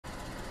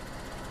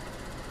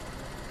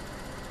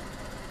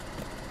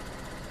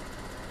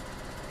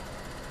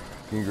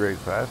Can you graze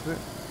past it?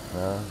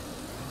 No.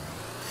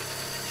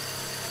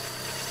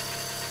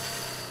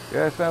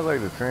 Yeah, it sounds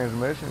like the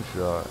transmission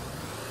shot.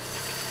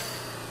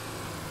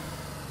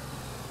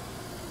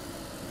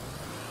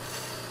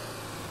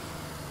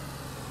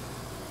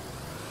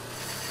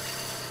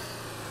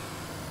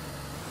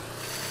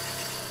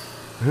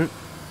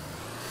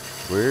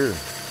 Weird.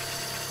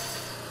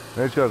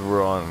 Maybe because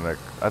we're on that.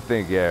 I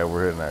think, yeah,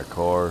 we're hitting that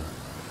car.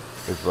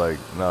 It's like,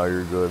 no,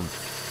 you're good.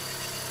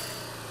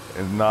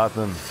 It's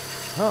nothing.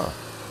 Huh.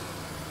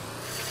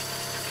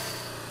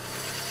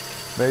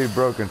 Maybe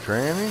broken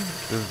tranny?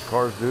 Does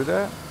cars do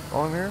that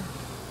on here?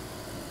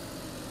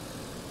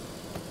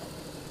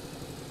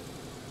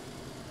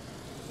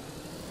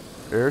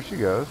 There she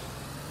goes.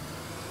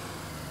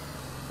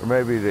 Or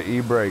maybe the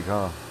e-brake,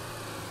 huh?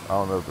 I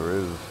don't know if there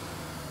is.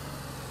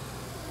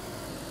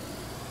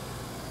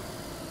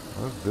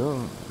 It's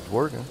doing, it's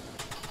working.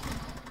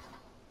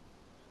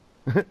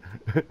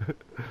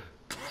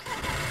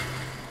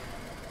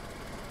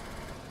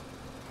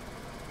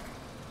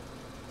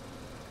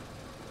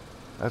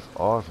 That's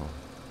awesome.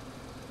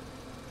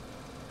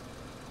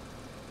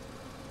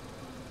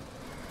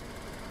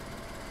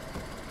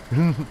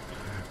 It's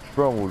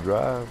front wheel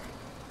drive.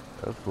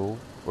 That's cool.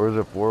 Or is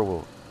it four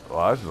wheel?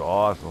 Oh, this is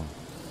awesome.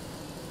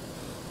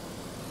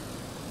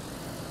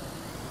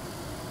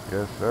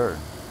 Yes, sir.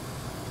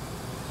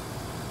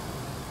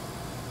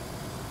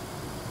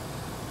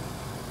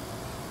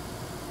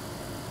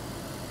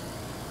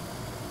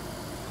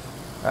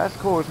 That's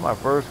cool. It's my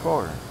first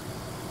car.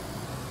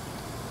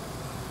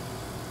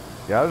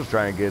 Yeah, I was just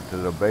trying to get to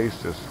the base,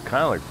 just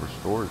kind of like for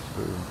storage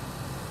too.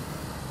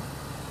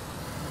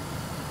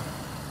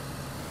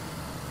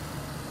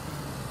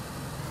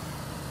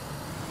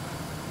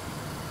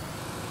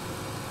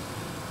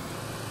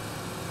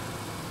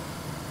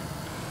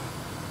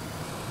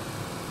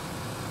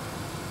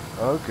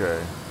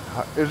 Okay.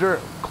 Is there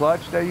a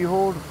clutch that you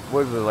hold?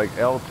 Was it like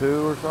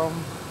L2 or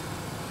something?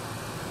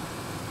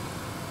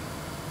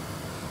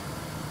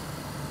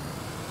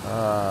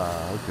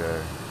 Ah,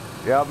 okay.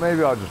 Yeah,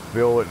 maybe I'll just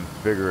feel it and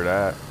figure it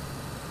out.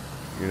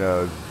 You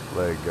know, just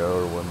let it go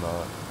or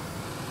whatnot.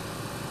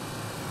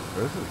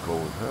 This is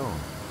cool as hell.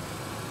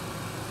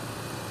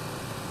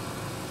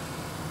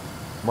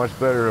 Much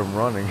better than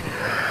running.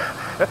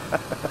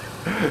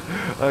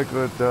 I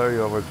couldn't tell you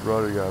how much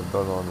running I've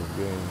done on this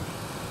game.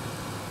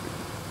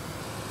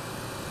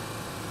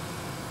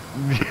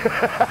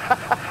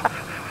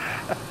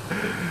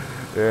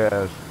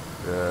 Yes,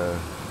 yeah.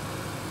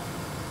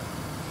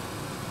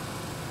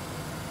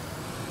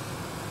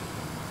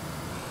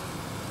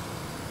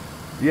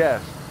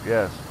 Yes,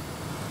 yes.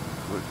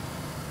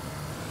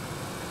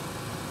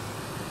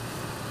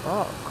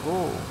 Oh,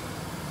 cool.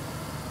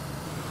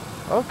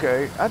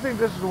 Okay, I think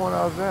this is the one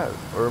I was at.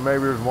 Or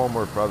maybe there's one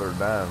more further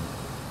down.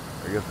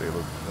 I guess they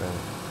look the same.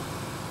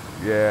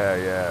 Yeah,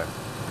 yeah.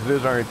 'Cause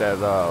these aren't that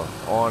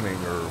awning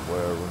or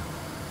whatever.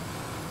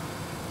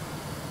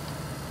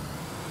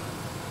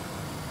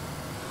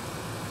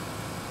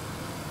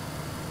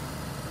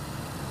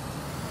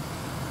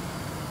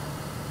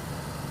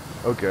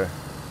 Okay.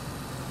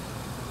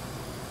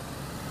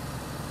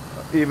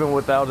 Even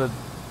without it,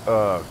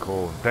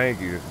 cool.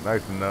 Thank you.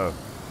 Nice to know.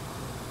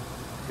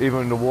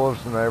 Even the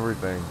wolves and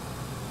everything.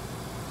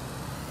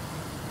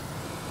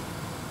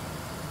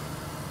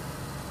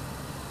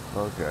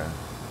 Okay.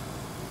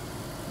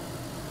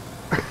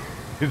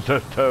 It's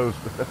just toast.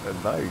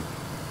 Nice.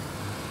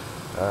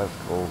 That's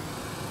cool.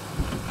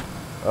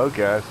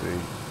 Okay, I see.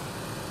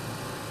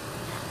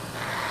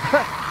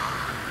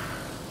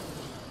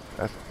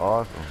 That's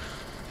awesome.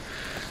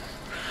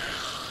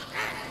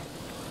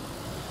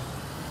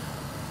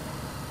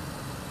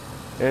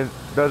 It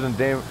doesn't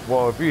damage,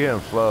 well, if you hit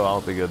them slow, I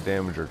don't think it'll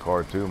damage your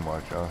car too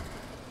much, huh?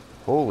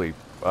 Holy,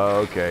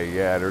 okay,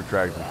 yeah, they're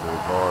attracted to the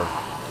car.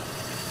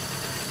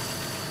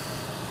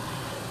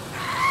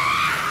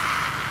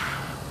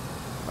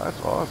 That's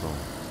awesome.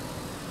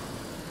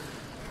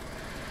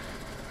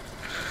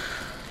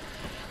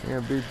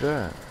 Can't beat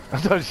that. I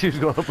thought she was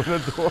going to open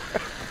the door.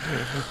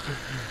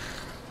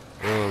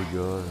 Oh,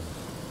 God.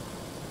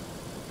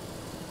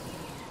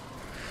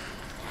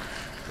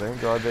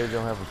 Thank God they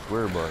don't have a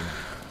square button.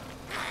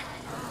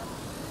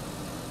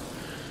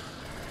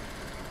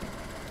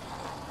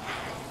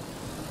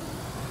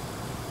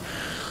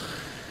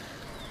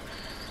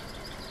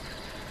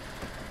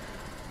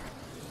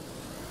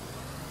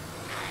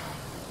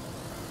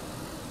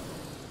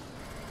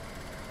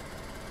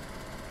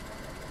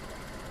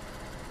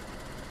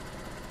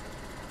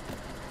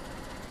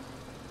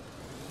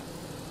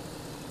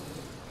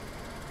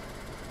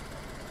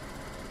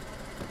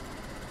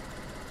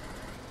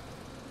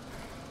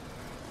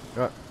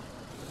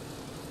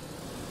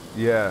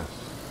 Yes.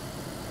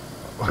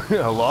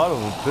 A lot of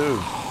them too.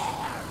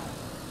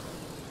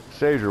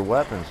 Saves your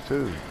weapons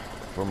too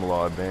from a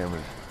lot of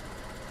damage.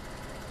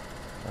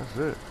 That's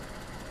it.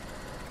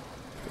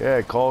 Yeah,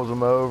 it calls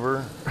them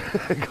over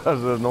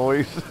because of the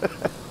noise.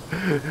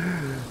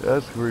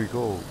 That's pretty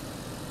cool.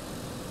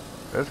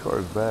 This car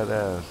is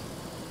badass.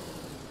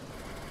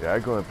 Yeah, I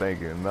couldn't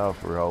thank you enough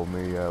for helping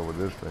me with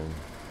this thing.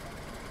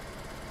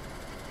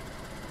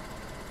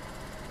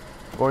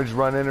 Or just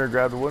run in there and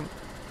grab the wood.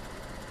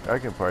 I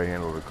can probably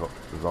handle the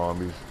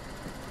zombies.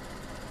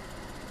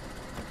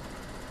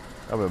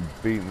 I've been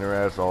beating their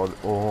ass all.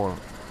 Oh, hold on.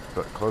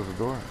 Close the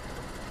door.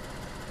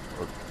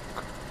 Oh,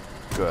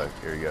 good.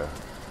 Here you go.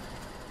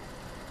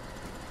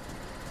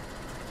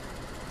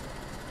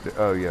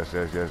 Oh, yes,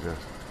 yes, yes, yes.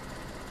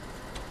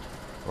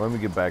 Well, let me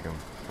get back in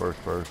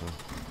first person.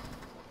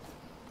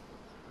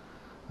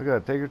 I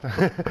gotta take your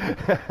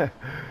time.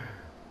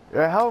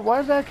 Yeah, why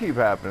does that keep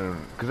happening?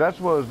 Because that's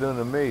what it's doing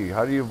to me.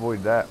 How do you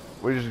avoid that?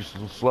 We just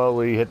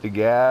slowly hit the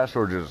gas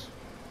or just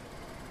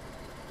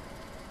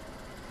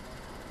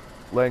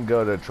letting go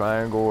of the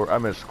triangle, or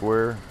I'm in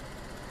square.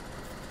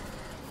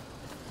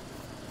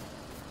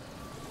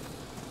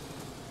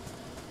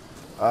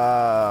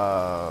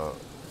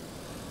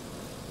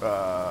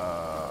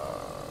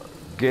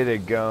 Get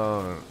it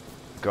going.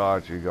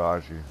 Got you,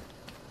 got you.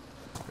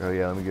 Oh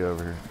yeah, let me get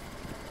over here.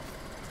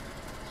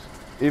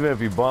 Even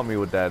if you bump me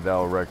with that,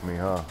 that'll wreck me,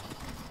 huh?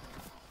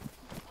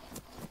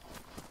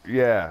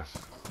 Yes.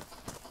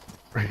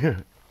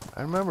 I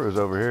remember it was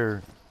over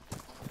here.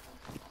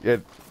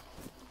 It.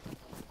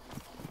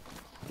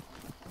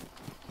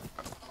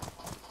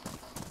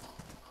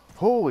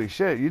 Holy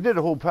shit, you did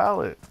a whole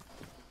pallet.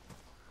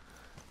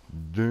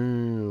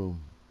 Damn.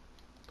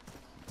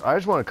 I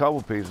just want a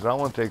couple pieces. I don't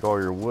want to take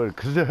all your wood,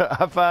 because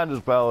I found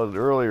this pallet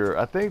earlier.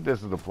 I think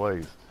this is the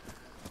place.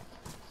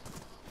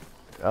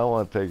 I don't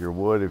want to take your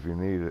wood if you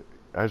need it.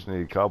 I just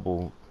need a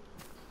couple.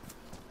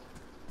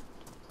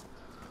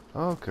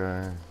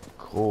 Okay,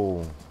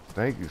 cool.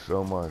 Thank you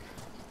so much.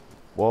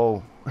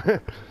 Well,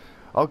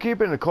 I'll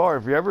keep it in the car.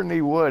 If you ever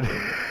need wood,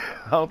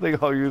 I don't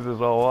think I'll use this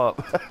all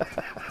up.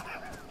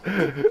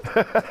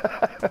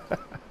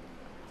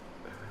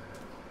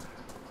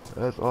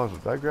 That's awesome.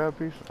 Did I grab a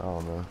piece? I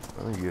don't know.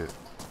 Let me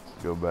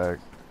go back.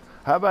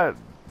 How about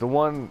the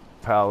one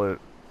pallet?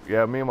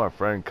 Yeah, me and my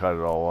friend cut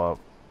it all up.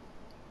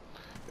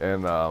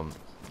 And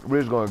we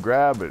was going to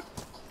grab it.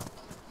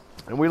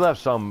 And we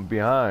left some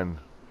behind.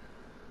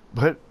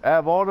 But out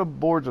of all the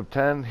boards of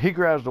 10, he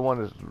grabs the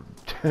one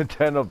that's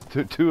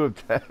 2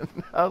 of 10.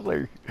 I was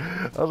like,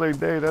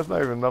 dang, that's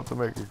not even enough to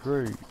make a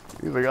crate.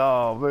 He's like,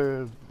 oh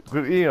man.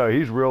 'Cause, you know,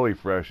 he's really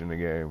fresh in the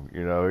game.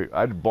 You know,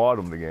 I bought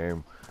him the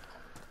game.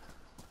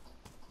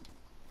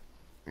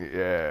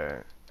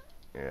 Yeah,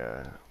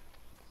 yeah.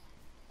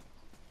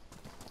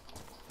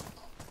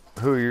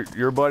 Who,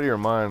 your buddy or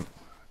mine?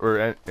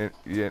 Or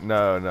yeah,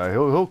 no,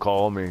 he'll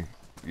call me.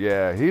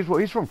 Yeah,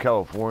 he's from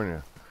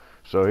California,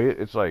 so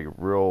it's like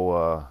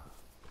real.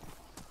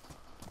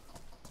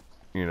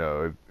 You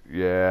know,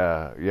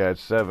 yeah,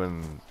 it's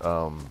 7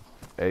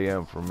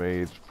 a.m. for me.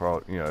 It's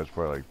probably it's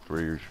probably like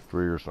 3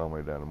 or something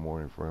like that in the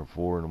morning for him.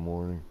 4 in the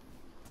morning.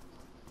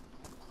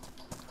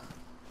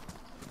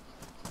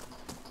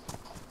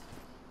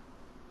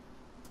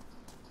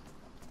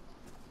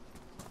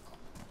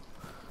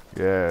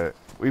 Yeah,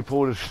 we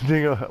pulled this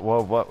thing up.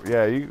 Well,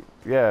 yeah,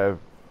 yeah.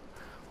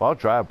 Well, I'll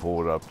try to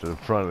pull it up to the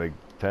front of the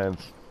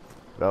tents.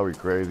 That'll be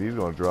crazy. He's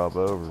gonna drop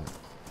over.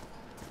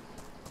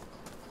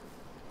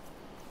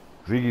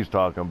 He keeps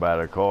talking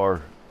about a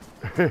car.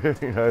 I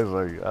was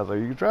like,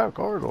 you can drive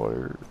cars on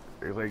here.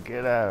 He's like,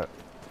 get out.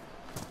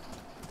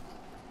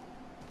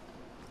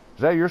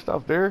 Is that your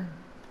stuff there?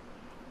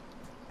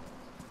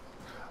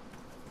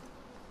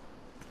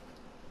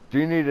 Do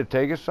you need to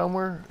take it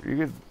somewhere?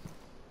 You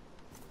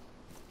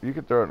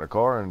could throw it in the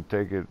car and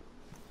take it.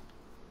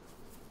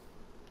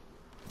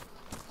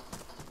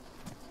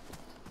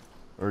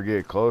 Or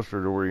get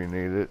closer to where you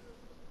need it.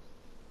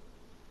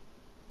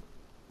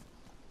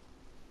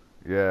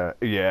 Yeah,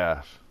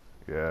 yes.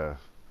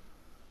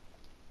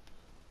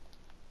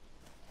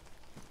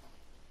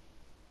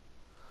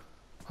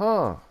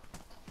 Huh.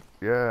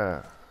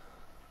 Yeah.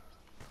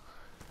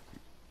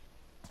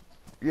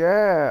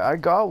 Yeah, I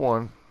got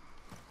one.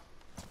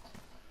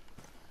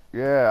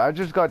 Yeah, I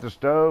just got the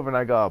stove and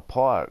I got a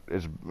pot.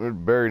 It's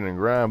buried in the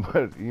ground,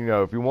 but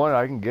if you want,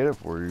 I can get it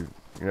for you.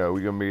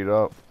 We can meet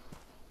up.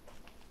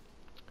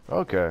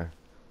 Okay.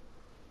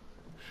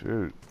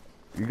 Shoot.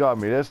 You got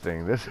me this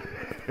thing. This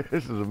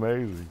is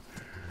amazing.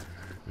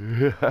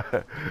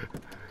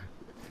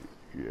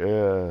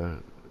 Yeah.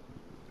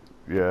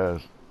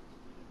 Yes.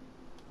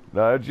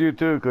 No, it's you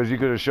too, because you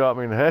could have shot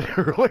me in the head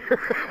earlier.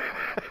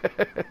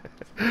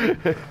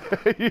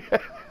 Yeah.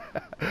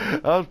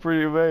 I was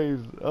pretty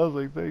amazed. I was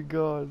like, thank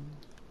God.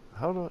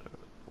 How do I...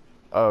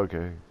 Oh,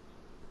 okay.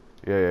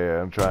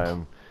 Yeah, I'm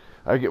trying.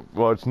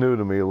 Well, it's new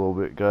to me a little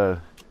bit,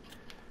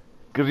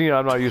 because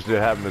I'm not used to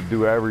having to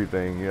do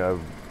everything,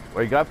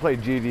 Like, I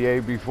played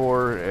GTA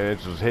before, and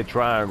it's just hit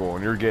triangle,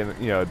 and you're getting,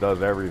 it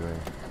does everything.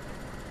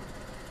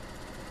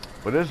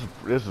 But this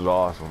is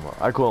awesome.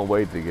 I couldn't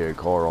wait to get a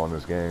car on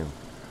this game,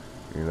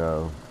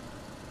 Yeah.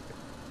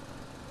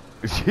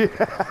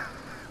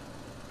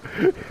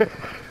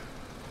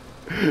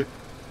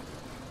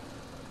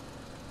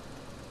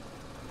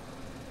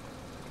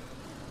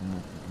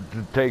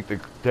 To take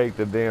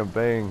the damn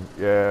thing,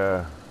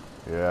 yeah.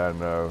 Yeah, I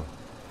know.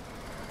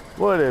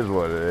 Well, it is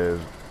what it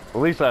is. At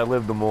least I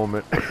lived the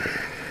moment.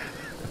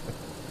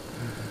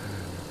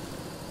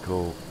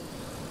 Cool.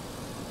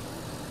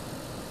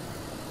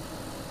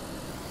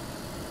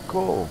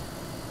 Cool.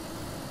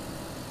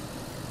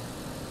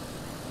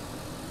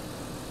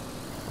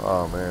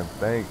 Oh man,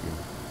 thank you.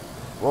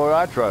 Well,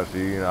 I trust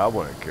you. You know, I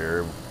wouldn't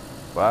care,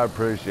 but I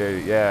appreciate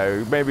it.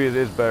 Yeah, maybe it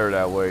is better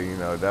that way. You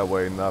know, that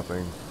way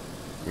nothing.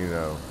 You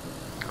know,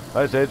 like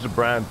I said, it's a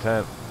brand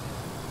tent.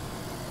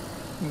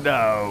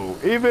 No,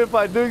 even if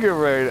I do get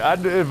ready,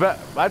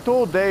 I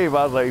told Dave,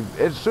 I was like,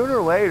 it's sooner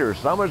or later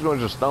someone's going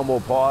to just stumble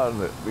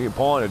upon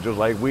it just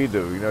like we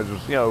do. You know,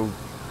 just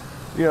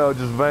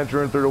just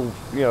venturing through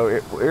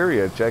the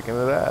area, checking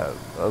it out.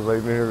 I was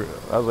like,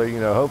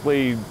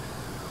 hopefully.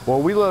 Well,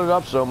 we loaded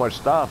up so much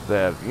stuff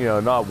that,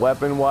 not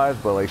weapon-wise,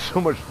 but like so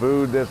much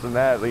food, this and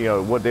that,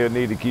 what they would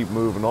need to keep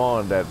moving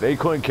on, that they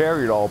couldn't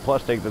carry it all,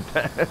 plus take the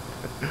tent,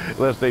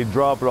 unless they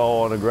drop it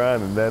all on the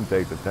ground and then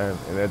take the tent.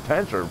 And the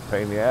tents are a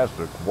pain in the ass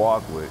to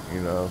walk with,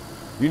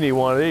 You need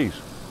one of these.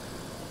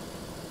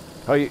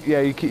 Oh,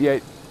 yeah, yeah.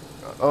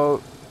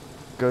 Oh,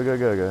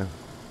 go.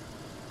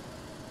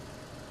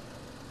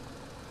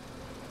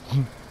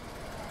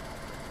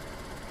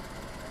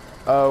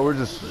 We're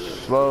just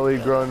slowly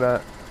growing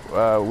that.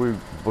 We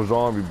was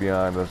zombie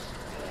behind us.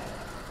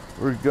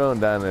 We're going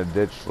down in a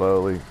ditch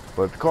slowly,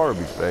 but the car will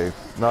be safe.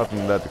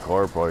 Nothing that the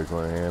car probably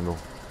couldn't handle.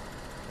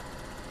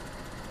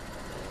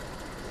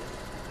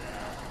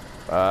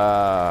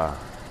 Ah,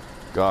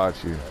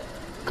 got you.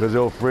 Cause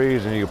it'll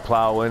freeze and you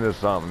plow into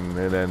something,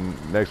 and then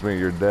next minute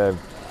you're dead.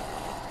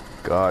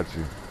 Got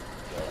you.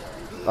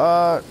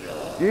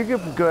 You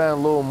can go down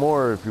a little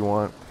more if you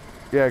want.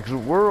 Yeah, cause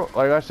we're,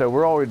 like I said,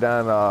 we're already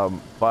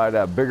down by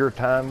that bigger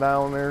town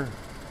down there.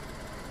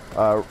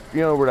 You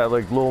know where that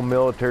like little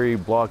military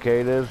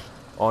blockade is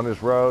on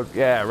this road?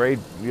 Yeah, right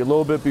a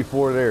little bit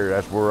before there.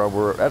 That's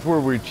where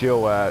we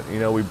chill at.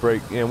 We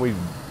break, we,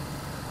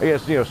 I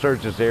guess,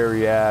 search this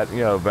area at,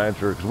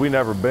 venture, because we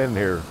never been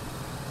here.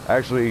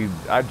 Actually,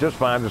 I just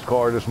found this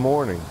car this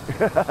morning.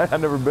 I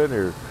never been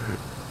here.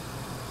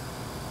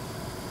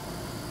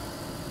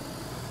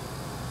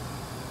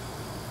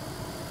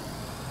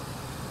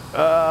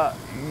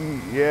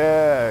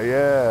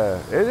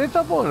 Yeah. It's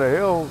up on the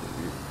hill.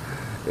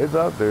 It's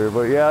up there,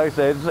 but yeah, like I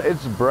said,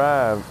 it's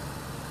Brian.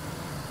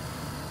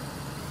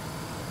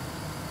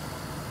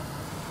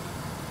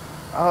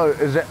 Oh,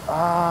 is it?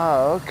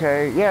 Ah,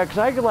 okay. Yeah, because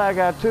I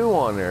got two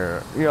on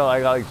there.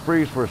 I like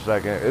freeze for a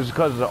second. It's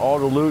because of all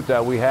the loot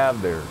that we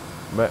have there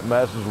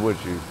messes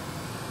with you.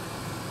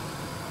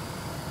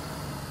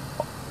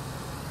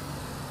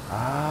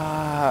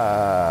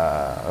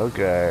 Ah,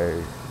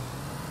 okay.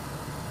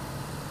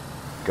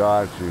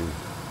 Got you.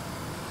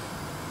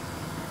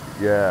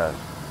 Yes.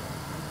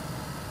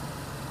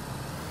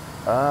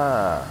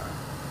 Ah.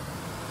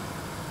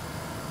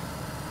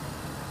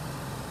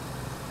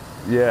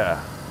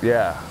 Yeah.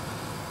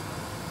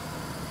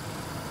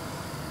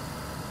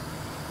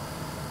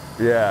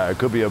 Yeah, it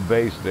could be a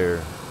base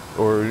there.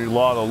 Or a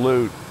lot of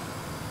loot.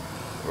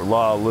 A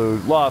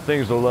lot of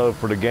things to load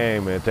for the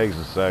game, and it takes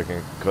a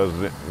second.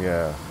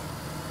 Yeah.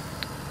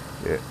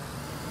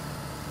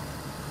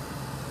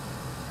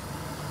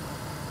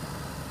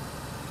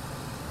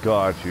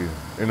 Got you.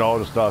 And all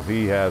the stuff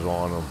he has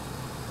on him.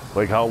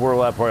 Like how we're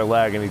probably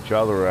lagging each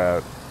other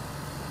at.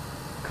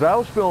 Cause I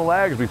was feeling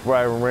lags before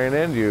I even ran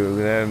into you, and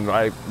then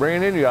I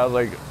ran into you. I was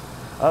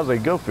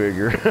like, go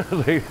figure. I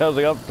was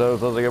like, up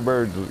toast. I was like, a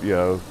bird,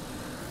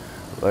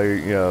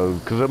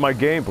 cause my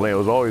game plan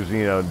was always,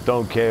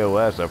 don't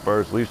KOS at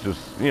first. At least just,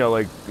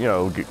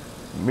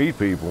 meet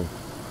people.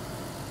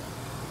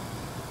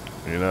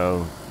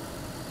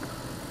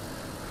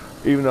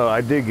 Even though I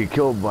did get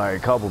killed by a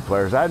couple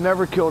players, I've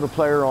never killed a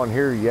player on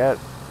here yet.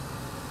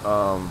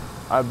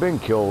 I've been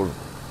killed.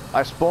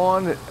 I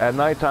spawned at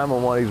nighttime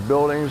on one of these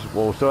buildings.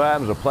 Well, so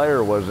happens a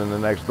player was in the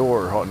next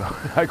door.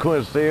 I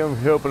couldn't see him.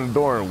 He opened the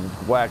door and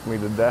whacked me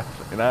to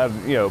death. And I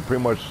had,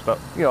 pretty much stuff,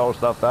 all the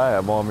stuff that I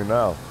have on me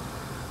now.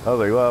 I was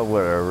like, well,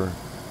 whatever.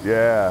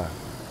 Yeah.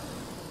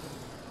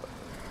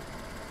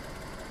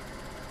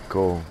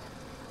 Cool.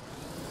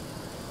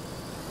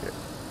 Yeah.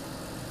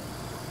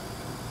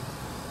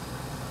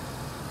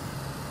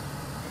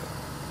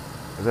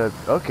 Is that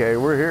okay?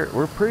 We're here.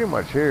 We're pretty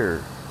much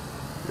here.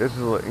 This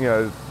is,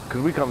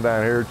 because we come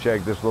down here,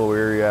 check this little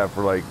area out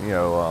for like,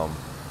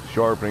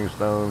 sharpening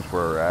stones for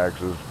our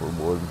axes, for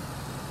wood.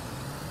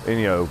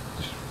 And,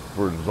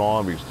 for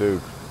zombies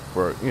too.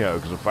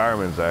 Because the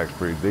fireman's axe is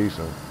pretty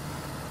decent.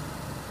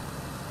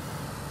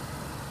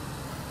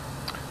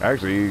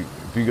 Actually,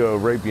 if you go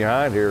right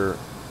behind here,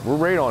 we're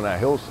right on that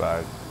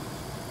hillside.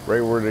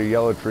 Right where the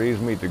yellow trees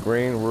meet the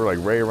green, we're like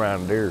right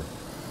around there.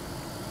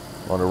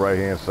 On the right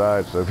hand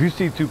side. So if you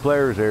see two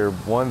players there,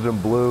 one's in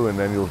blue and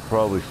then you'll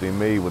probably see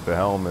me with the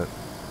helmet.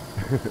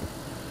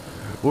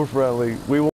 We're friendly. We